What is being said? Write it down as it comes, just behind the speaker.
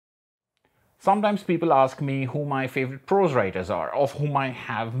Sometimes people ask me who my favorite prose writers are, of whom I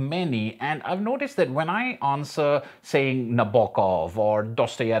have many, and I've noticed that when I answer saying Nabokov or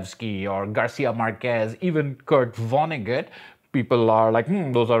Dostoevsky or Garcia Marquez, even Kurt Vonnegut, people are like,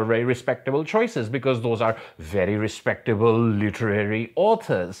 those are very respectable choices because those are very respectable literary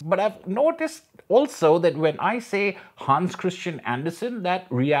authors. But I've noticed also that when I say Hans Christian Andersen, that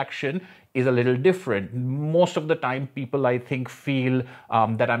reaction is a little different. Most of the time, people, I think, feel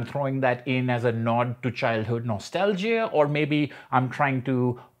that I'm throwing that in as a nod to childhood nostalgia, or maybe I'm trying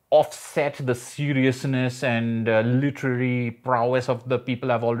to offset the seriousness and literary prowess of the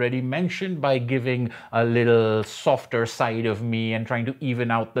people I've already mentioned by giving a little softer side of me and trying to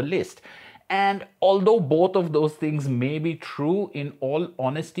even out the list. And although both of those things may be true, in all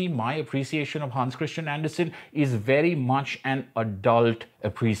honesty, my appreciation of Hans Christian Andersen is very much an adult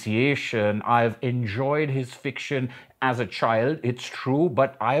appreciation. I've enjoyed his fiction as a child, it's true,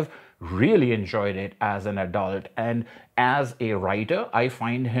 but I've really enjoyed it as an adult. And as a writer, I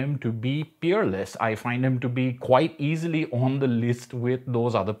find him to be peerless. I find him to be quite easily on the list with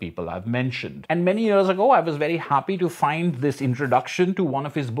those other people I've mentioned. And many years ago, I was very happy to find this introduction to one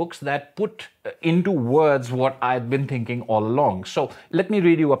of his books that put into words what I've been thinking all along. So let me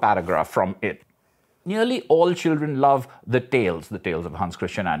read you a paragraph from it. Nearly all children love the tales of Hans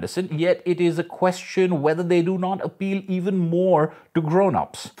Christian Andersen, yet it is a question whether they do not appeal even more to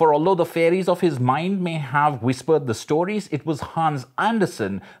grown-ups. For although the fairies of his mind may have whispered the stories, it was Hans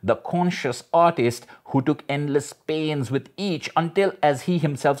Andersen, the conscious artist, who took endless pains with each until, as he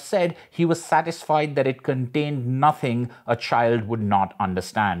himself said, he was satisfied that it contained nothing a child would not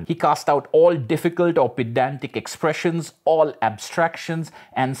understand. He cast out all difficult or pedantic expressions, all abstractions,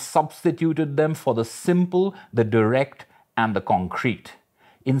 and substituted them for the simple, the direct, and the concrete.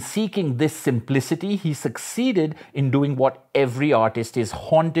 In seeking this simplicity, he succeeded in doing what every artist is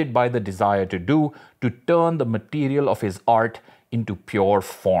haunted by the desire to do, to turn the material of his art into pure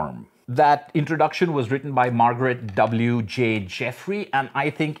form. That introduction was written by Margaret W.J. Jeffrey, and I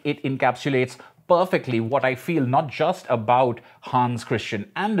think it encapsulates perfectly what I feel not just about Hans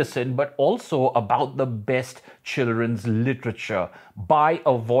Christian Andersen, but also about the best children's literature. By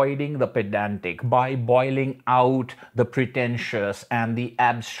avoiding the pedantic, by boiling out the pretentious and the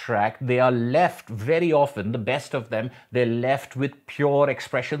abstract, they are left very often, the best of them, they're left with pure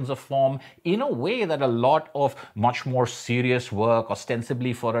expressions of form in a way that a lot of much more serious work,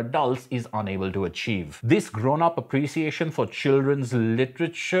 ostensibly for adults, is unable to achieve. This grown-up appreciation for children's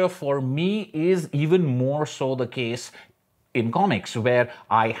literature, for me, is even more so the case in comics, where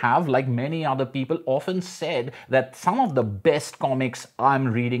I have, like many other people, often said that some of the best comics I'm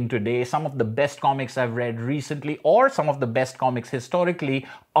reading today, some of the best comics I've read recently, or some of the best comics historically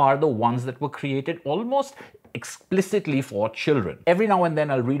are the ones that were created almost explicitly for children. Every now and then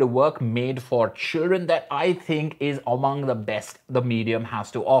I'll read a work made for children that I think is among the best the medium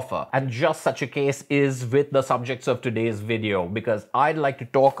has to offer. And just such a case is with the subjects of today's video, because I'd like to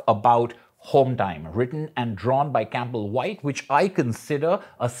talk about Home Time, written and drawn by Campbell Whyte, which I consider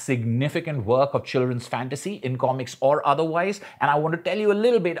a significant work of children's fantasy in comics or otherwise, and I want to tell you a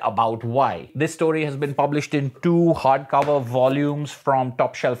little bit about why. This story has been published in 2 hardcover volumes from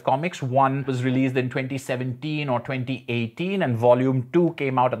Top Shelf Comics. One was released in 2017 or 2018, and volume 2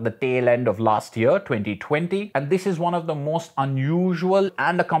 came out at the tail end of last year, 2020. And this is one of the most unusual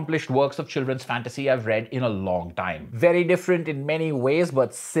and accomplished works of children's fantasy I've read in a long time. Very different in many ways,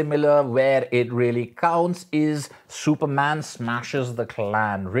 but similar where it really counts is Superman Smashes the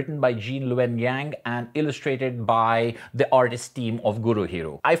Klan, written by Luen and illustrated by the artist team of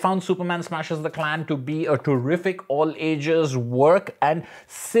Gurihiru. I found Superman Smashes the Klan to be a terrific all-ages work, and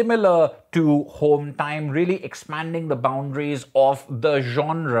similar to Home Time, really expanding the boundaries of the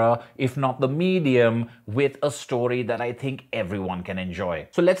genre, if not the medium, with a story that I think everyone can enjoy.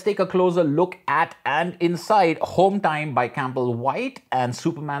 So let's take a closer look at and inside Home Time by Campbell Whyte and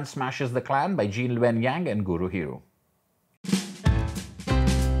Superman Smashes the Klan by Luen and Gurihiru.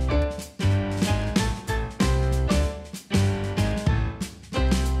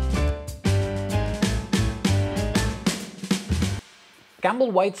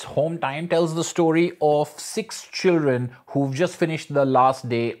 Campbell Whyte's Home Time tells the story of 6 children who've just finished the last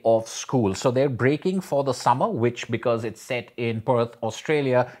day of school. So they're breaking for the summer, which, because it's set in Perth,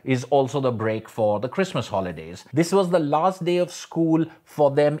 Australia, is also the break for the Christmas holidays. This was the last day of school for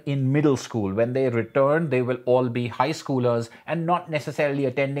them in middle school. When they return, they will all be high schoolers and not necessarily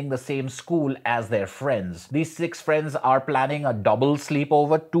attending the same school as their friends. These 6 friends are planning a double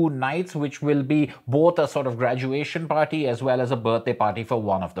sleepover, 2 nights, which will be both a sort of graduation party as well as a birthday party for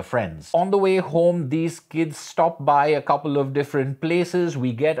one of the friends. On the way home, these kids stop by a couple couple of different places.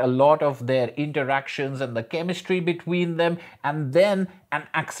 We get a lot of their interactions and the chemistry between them, and then an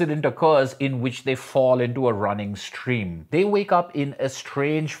accident occurs in which they fall into a running stream. They wake up in a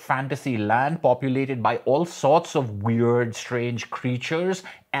strange fantasy land populated by all sorts of weird, strange creatures,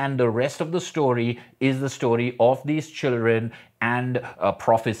 and the rest of the story is the story of these children and a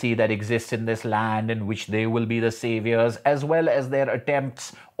prophecy that exists in this land in which they will be the saviors, as well as their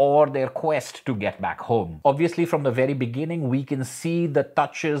attempts or their quest to get back home. Obviously, from the very beginning, we can see the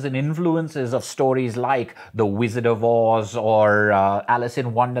touches and influences of stories like The Wizard of Oz or Alice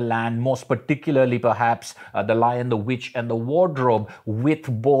in Wonderland, most particularly perhaps The Lion, the Witch, and the Wardrobe, with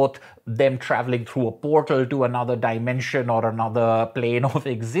both them traveling through a portal to another dimension or another plane of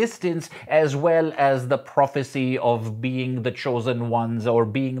existence, as well as the prophecy of being the chosen ones or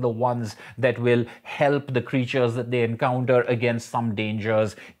being the ones that will help the creatures that they encounter against some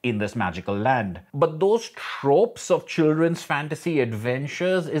dangers in this magical land. But those tropes of children's fantasy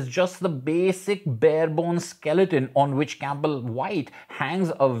adventures is just the basic bare-bones skeleton on which Campbell Whyte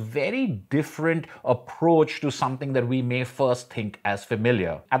hangs a very different approach to something that we may first think as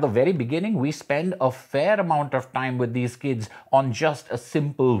familiar. At the very beginning, we spend a fair amount of time with these kids on just a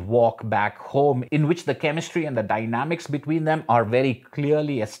simple walk back home, in which the chemistry and the dynamics between them are very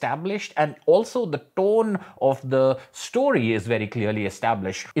clearly established, and also the tone of the story is very clearly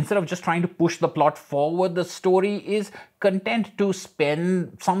established. Instead of just trying to push the plot forward, the story is content to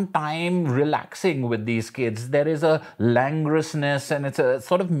spend some time relaxing with these kids. There is a languorousness and it's a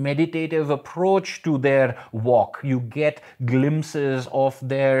sort of meditative approach to their walk. You get glimpses of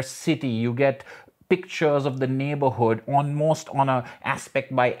their city, you get pictures of the neighborhood, almost on a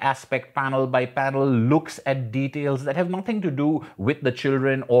aspect by aspect, panel by panel, looks at details that have nothing to do with the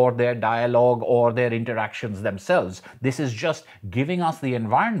children or their dialogue or their interactions themselves. This is just giving us the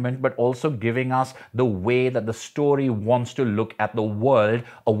environment, but also giving us the way that the story wants to look at the world,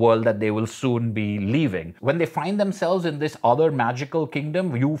 a world that they will soon be leaving. When they find themselves in this other magical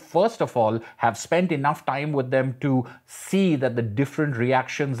kingdom, you first of all have spent enough time with them to see that the different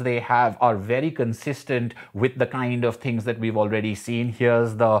reactions they have are very consistent with the kind of things that we've already seen.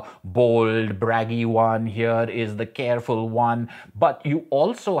 Here's the bold, braggy one, here is the careful one, but you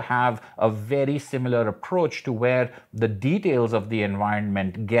also have a very similar approach to where the details of the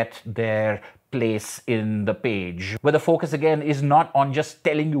environment get their place in the page, where the focus again is not on just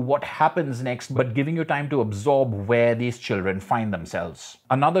telling you what happens next, but giving you time to absorb where these children find themselves.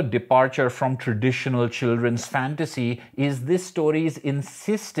 Another departure from traditional children's fantasy is this story's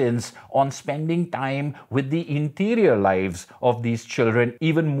insistence on spending time with the interior lives of these children,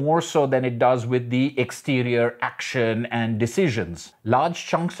 even more so than it does with the exterior action and decisions. Large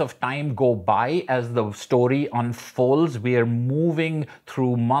chunks of time go by as the story unfolds. We are moving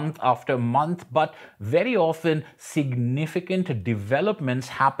through month after month, but very often significant developments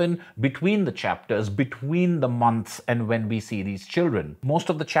happen between the chapters, between the months, and when we see these children.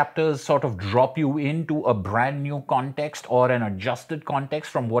 Most of the chapters sort of drop you into a brand new context or an adjusted context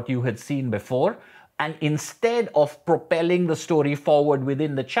from what you had seen before. And instead of propelling the story forward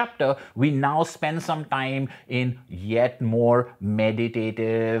within the chapter, we now spend some time in yet more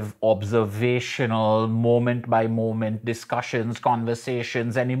meditative, observational, moment-by-moment discussions,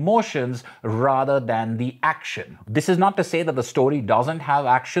 conversations, and emotions rather than the action. This is not to say that the story doesn't have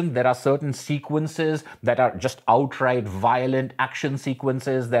action. There are certain sequences that are just outright violent action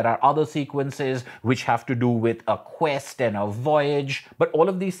sequences. There are other sequences which have to do with a quest and a voyage. But all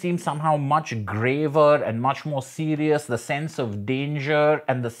of these seem somehow much graver and much more serious. The sense of danger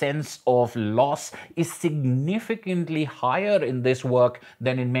and the sense of loss is significantly higher in this work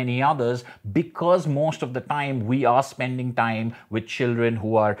than in many others, because most of the time we are spending time with children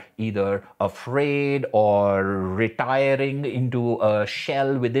who are either afraid or retiring into a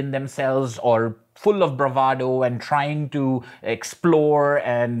shell within themselves, or full of bravado and trying to explore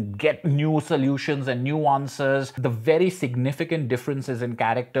and get new solutions and new answers. The very significant differences in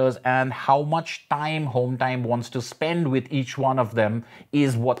characters and how much time Home Time wants to spend with each one of them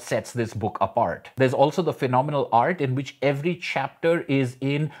is what sets this book apart. There's also the phenomenal art in which every chapter is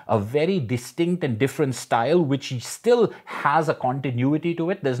in a very distinct and different style, which still has a continuity to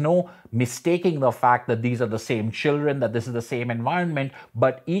it. There's no mistaking the fact that these are the same children, that this is the same environment,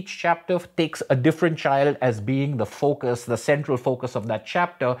 but each chapter takes a different child as being the focus, the central focus of that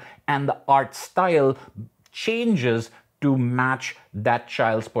chapter, and the art style changes to match that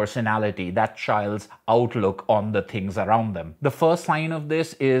child's personality, that child's outlook on the things around them. The first sign of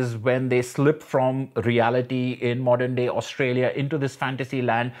this is when they slip from reality in modern day Australia into this fantasy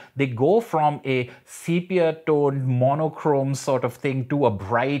land. They go from a sepia toned monochrome sort of thing to a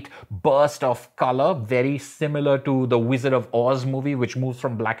bright burst of color, very similar to the Wizard of Oz movie, which moves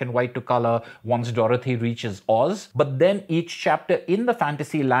from black and white to color once Dorothy reaches Oz. But then each chapter in the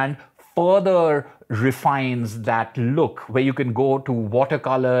fantasy land further refines that look, where you can go to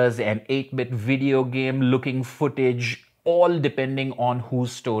watercolors and 8-bit video game looking footage, all depending on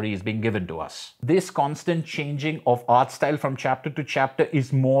whose story is being given to us. This constant changing of art style from chapter to chapter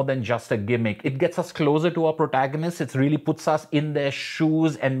is more than just a gimmick. It gets us closer to our protagonists. It really puts us in their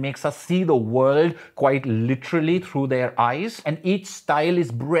shoes and makes us see the world quite literally through their eyes. And each style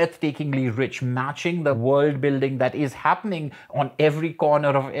is breathtakingly rich, matching the world building that is happening on every corner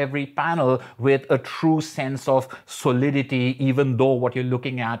of every panel with a true sense of solidity, even though what you're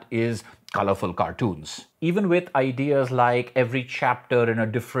looking at is colorful cartoons. Even with ideas like every chapter in a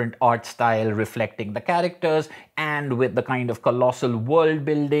different art style reflecting the characters, and with the kind of colossal world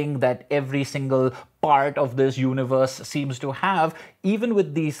building that every single part of this universe seems to have, even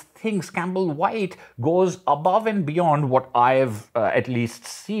with these things, Campbell Whyte goes above and beyond what I've at least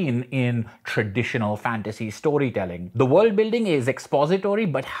seen in traditional fantasy storytelling. The world building is expository,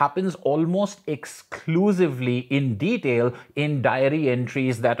 but happens almost exclusively in detail in diary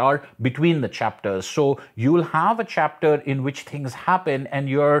entries that are between the chapters. So you'll have a chapter in which things happen and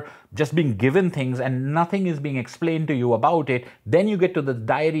you're just being given things and nothing is being explained to you about it. Then you get to the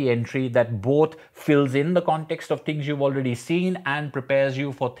diary entry that both fills in the context of things you've already seen and prepares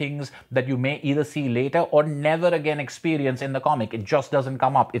you for things that you may either see later or never again experience in the comic. It just doesn't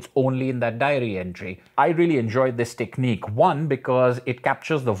come up. It's only in that diary entry. I really enjoyed this technique. One, because it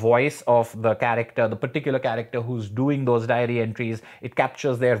captures the voice of the character, the particular character who's doing those diary entries. It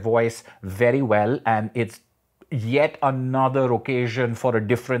captures their voice very well, and it's yet another occasion for a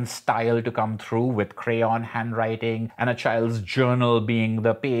different style to come through, with crayon handwriting and a child's journal being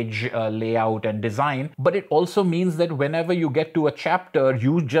the page layout and design. But it also means that whenever you get to a chapter,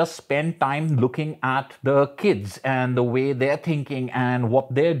 you just spend time looking at the kids and the way they're thinking and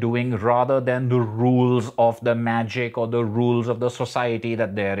what they're doing, rather than the rules of the magic or the rules of the society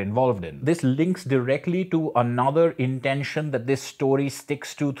that they're involved in. This links directly to another intention that this story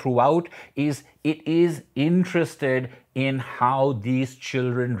sticks to throughout, is it is interested in how these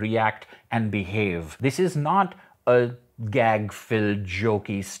children react and behave. This is not a gag-filled,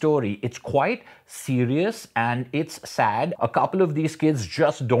 jokey story. It's quite serious and it's sad. A couple of these kids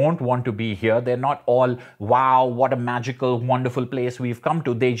just don't want to be here. They're not all, wow, what a magical, wonderful place we've come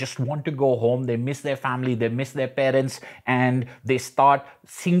to. They just want to go home. They miss their family, they miss their parents, and they start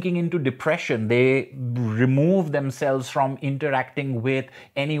sinking into depression. They remove themselves from interacting with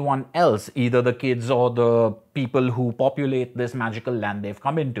anyone else, either the kids or the people who populate this magical land they've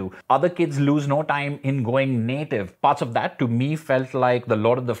come into. Other kids lose no time in going native. Parts of that to me felt like the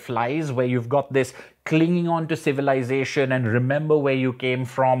Lord of the Flies, where you've got this clinging on to civilization and remember where you came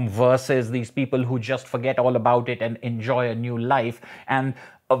from, versus these people who just forget all about it and enjoy a new life. And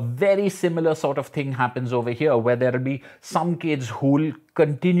a very similar sort of thing happens over here, where there'll be some kids who'll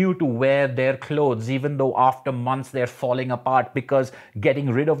continue to wear their clothes even though after months they're falling apart, because getting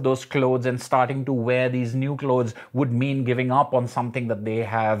rid of those clothes and starting to wear these new clothes would mean giving up on something that they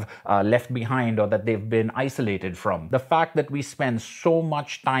have left behind or that they've been isolated from. The fact that we spend so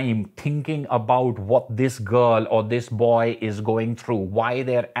much time thinking about what this girl or this boy is going through, why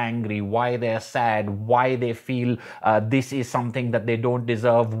they're angry, why they're sad, why they feel this is something that they don't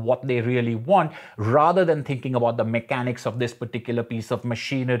deserve, what they really want, rather than thinking about the mechanics of this particular piece of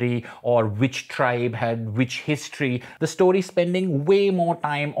machinery or which tribe had which history. The story spending way more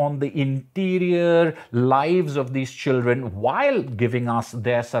time on the interior lives of these children while giving us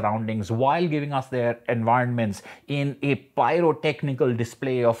their surroundings, while giving us their environments in a pyrotechnical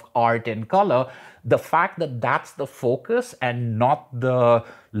display of art and color. The fact that that's the focus and not the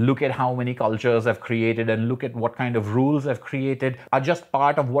look at how many cultures I've created and look at what kind of rules I've created are just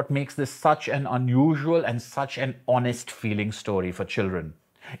part of what makes this such an unusual and such an honest feeling story for children.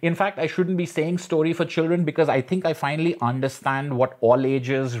 In fact, I shouldn't be saying story for children, because I think I finally understand what all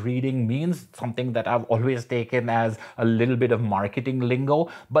ages reading means, something that I've always taken as a little bit of marketing lingo.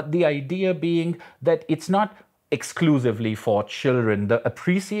 But the idea being that it's not exclusively for children. The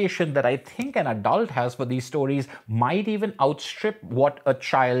appreciation that I think an adult has for these stories might even outstrip what a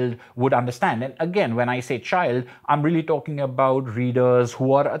child would understand. And again, when I say child, I'm really talking about readers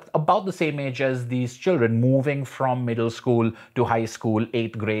who are about the same age as these children, moving from middle school to high school,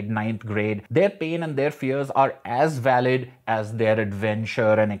 8th grade, 9th grade. Their pain and their fears are as valid as their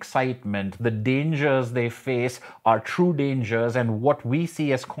adventure and excitement. The dangers they face are true dangers, and what we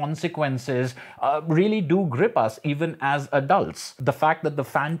see as consequences really do grip us even as adults. The fact that the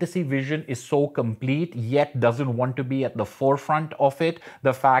fantasy vision is so complete yet doesn't want to be at the forefront of it,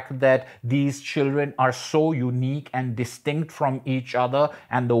 the fact that these children are so unique and distinct from each other,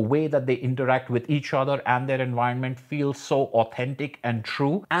 and the way that they interact with each other and their environment feels so authentic and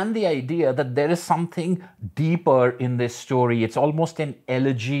true, and the idea that there is something deeper in this story. It's almost an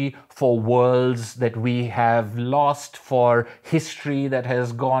elegy for worlds that we have lost, for history that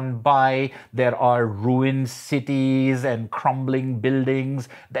has gone by. There are ruined cities and crumbling buildings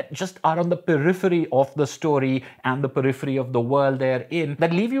that just are on the periphery of the story and the periphery of the world they're in,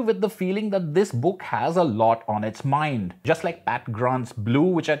 that leave you with the feeling that this book has a lot on its mind. Just like Pat Grant's Blue,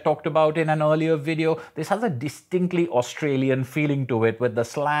 which I talked about in an earlier video, this has a distinctly Australian feeling to it, with the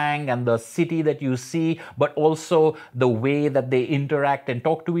slang and the city that you see, but also the way that they interact and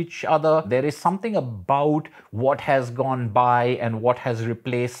talk to each other. There is something about what has gone by and what has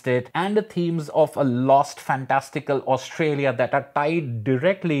replaced it, and the themes of a lost fantastical Australia that are tied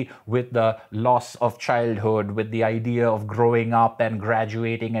directly with the loss of childhood, with the idea of growing up and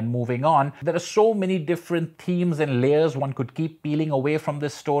graduating and moving on. There are so many different themes and layers one could keep peeling away from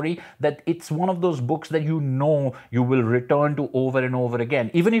this story that it's one of those books that you know you will return to over and over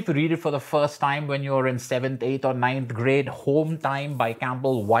again. Even if you read it for the first time when you're in 7th, 8th or 9th grade, Home Time by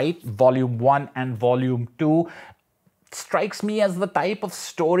Campbell Whyte, Volume 1 and Volume 2, strikes me as the type of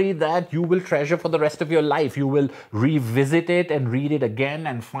story that you will treasure for the rest of your life. You will revisit it and read it again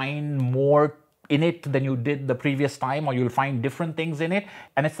and find more in it than you did the previous time, or you'll find different things in it.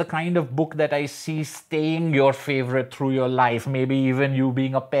 And it's the kind of book that I see staying your favorite through your life, maybe even you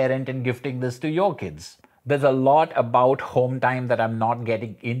being a parent and gifting this to your kids. There's a lot about Home Time that I'm not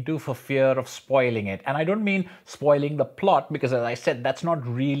getting into for fear of spoiling it. And I don't mean spoiling the plot, because as I said, that's not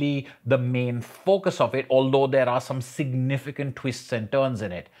really the main focus of it, although there are some significant twists and turns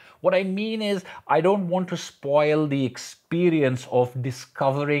in it. What I mean is, I don't want to spoil the experience of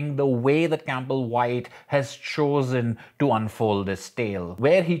discovering the way that Campbell Whyte has chosen to unfold this tale.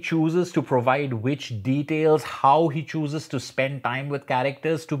 Where he chooses to provide which details, how he chooses to spend time with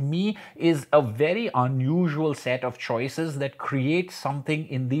characters, to me is a very unusual set of choices that create something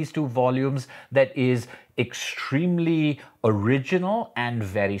in these two volumes that is extremely original and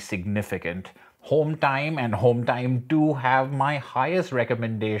very significant. Home Time and Home Time 2 have my highest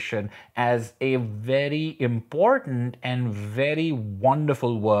recommendation as a very important and very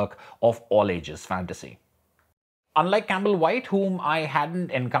wonderful work of all ages fantasy. Unlike Campbell Whyte, whom I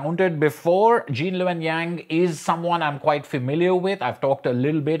hadn't encountered before, Gene Luen Yang is someone I'm quite familiar with. I've talked a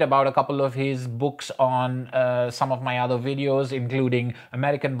little bit about a couple of his books on some of my other videos, including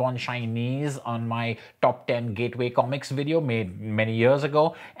American Born Chinese on my top 10 gateway comics video made many years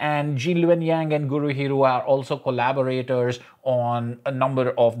ago. And Gene Luen Yang and Gurihiru are also collaborators on a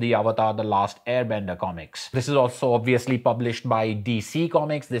number of the Avatar: The Last Airbender comics. This is also obviously published by DC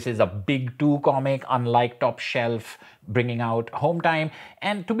Comics. This is a big 2 comic, unlike Top Shelf bringing out Home Time.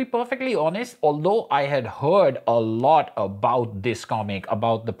 And to be perfectly honest, although I had heard a lot about this comic,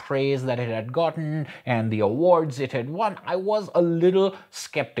 about the praise that it had gotten and the awards it had won, I was a little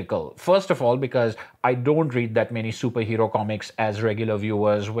skeptical. First of all, because I don't read that many superhero comics, as regular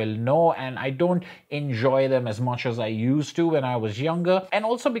viewers will know, and I don't enjoy them as much as I used to when I was younger. And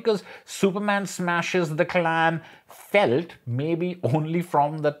also because Superman Smashes the Klan felt, maybe only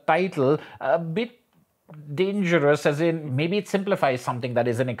from the title, a bit dangerous, as in maybe it simplifies something that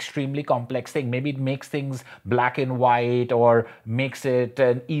is an extremely complex thing. Maybe it makes things black and white, or makes it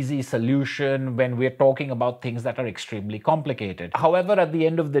an easy solution when we're talking about things that are extremely complicated. However, at the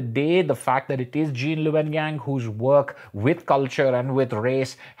end of the day, the fact that it is Gene Luen Yang, whose work with culture and with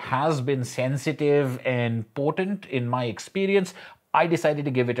race has been sensitive and potent in my experience, I decided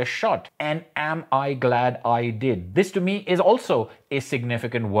to give it a shot. And am I glad I did? This to me is also a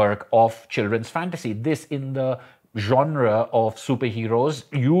significant work of children's fantasy. This in the genre of superheroes,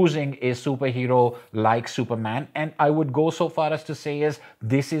 using a superhero like Superman. And I would go so far as to say is,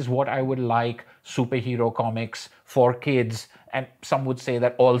 this is what I would like superhero comics for kids. And some would say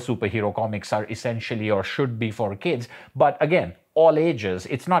that all superhero comics are essentially or should be for kids. But again, all ages.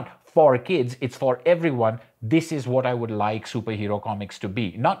 It's not for kids, it's for everyone, this is what I would like superhero comics to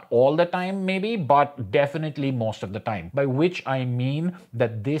be. Not all the time, maybe, but definitely most of the time. By which I mean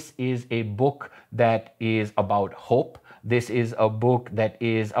that this is a book that is about hope. This is a book that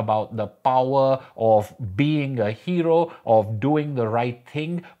is about the power of being a hero, of doing the right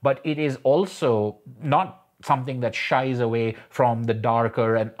thing, but it is also not something that shies away from the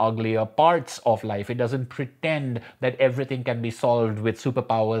darker and uglier parts of life. It doesn't pretend that everything can be solved with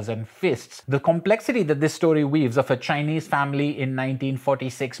superpowers and fists. The complexity that this story weaves of a Chinese family in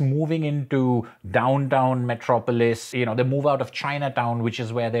 1946 moving into downtown metropolis, they move out of Chinatown, which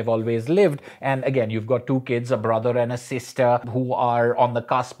is where they've always lived. And again, you've got two kids, a brother and a sister, who are on the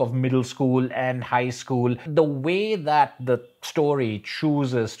cusp of middle school and high school. The way that the story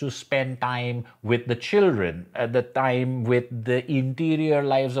chooses to spend time with the children, the time with the interior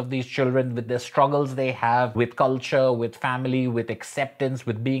lives of these children, with the struggles they have with culture, with family, with acceptance,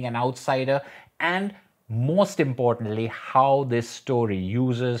 with being an outsider, and most importantly, how this story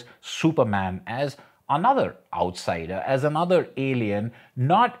uses Superman as another outsider, as another alien,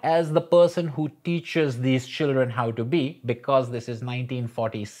 not as the person who teaches these children how to be, because this is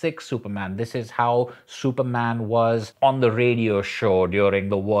 1946 Superman. This is how Superman was on the radio show during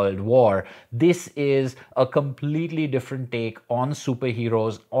the World War. This is a completely different take on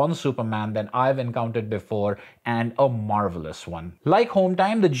superheroes, on Superman, than I've encountered before, and a marvelous one. Like Home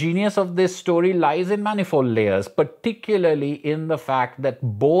Time, the genius of this story lies in manifold layers, particularly in the fact that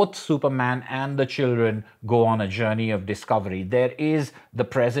both Superman and the children go on a journey of discovery. There is the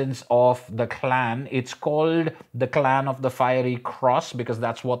presence of the Klan. It's called the Clan of the Fiery Cross because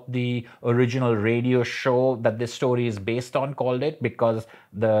that's what the original radio show that this story is based on called it, because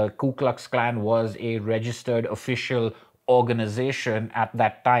the Ku Klux Klan was a registered official organization at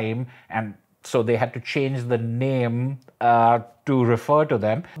that time, and so they had to change the name to refer to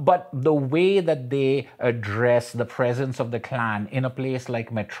them. But the way that they address the presence of the Klan in a place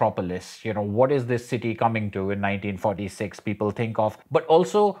like Metropolis, what is this city coming to in 1946, people think of, but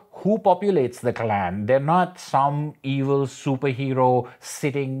also who populates the Klan. They're not some evil superhero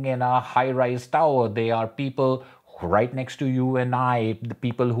sitting in a high-rise tower. They are people right next to you and I, the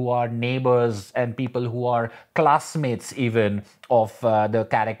people who are neighbors and people who are classmates even of the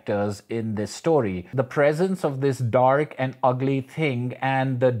characters in this story. The presence of this dark and ugly thing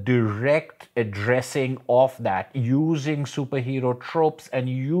and the direct addressing of that, using superhero tropes and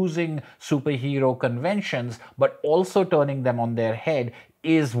using superhero conventions, but also turning them on their head,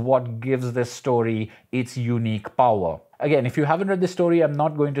 is what gives this story its unique power. Again, if you haven't read the story, I'm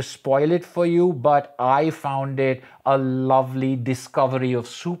not going to spoil it for you, but I found it a lovely discovery of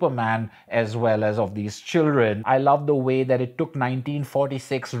Superman as well as of these children. I love the way that it took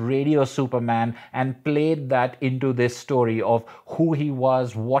 1946 radio Superman and played that into this story of who he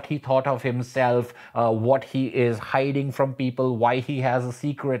was, what he thought of himself, what he is hiding from people, why he has a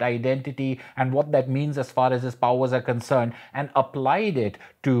secret identity, and what that means as far as his powers are concerned, and applied it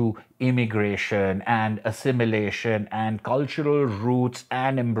to immigration and assimilation and cultural roots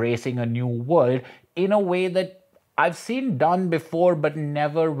and embracing a new world in a way that I've seen done before, but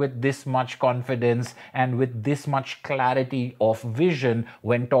never with this much confidence and with this much clarity of vision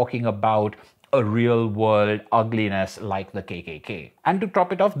when talking about a real world ugliness like the KKK. And to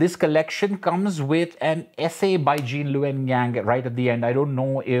top it off, this collection comes with an essay by Luen right at the end. I don't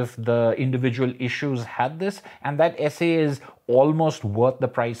know if the individual issues had this, and that essay is almost worth the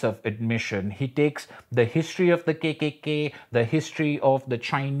price of admission. He takes the history of the KKK, the history of the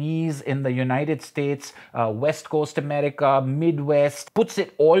Chinese in the United States, West Coast America, Midwest, puts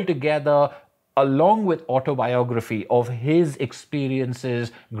it all together along with autobiography of his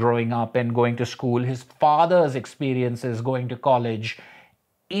experiences growing up and going to school, his father's experiences going to college,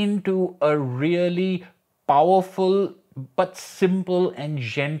 into a really powerful but simple and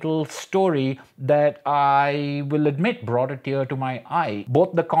gentle story that I will admit brought a tear to my eye.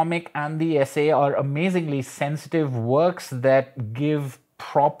 Both the comic and the essay are amazingly sensitive works that give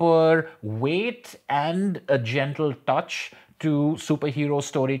proper weight and a gentle touch to superhero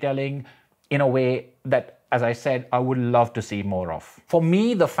storytelling in a way that, as I said, I would love to see more of. For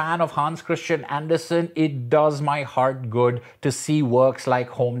me, the fan of Hans Christian Andersen, it does my heart good to see works like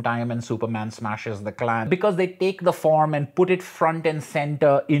Home Time and Superman Smashes the Klan, because they take the form and put it front and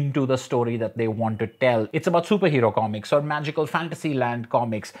center into the story that they want to tell. It's about superhero comics or magical fantasy land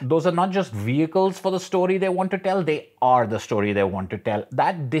comics. Those are not just vehicles for the story they want to tell, they are the story they want to tell.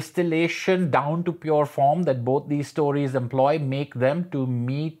 That distillation down to pure form that both these stories employ make them, to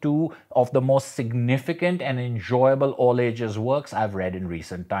me, two of the most significant and enjoyable all ages works I've read in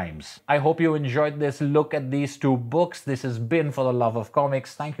recent times. I hope you enjoyed this look at these two books. This has been For the Love of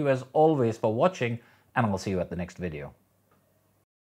Comics. Thank you as always for watching, and I'll see you at the next video.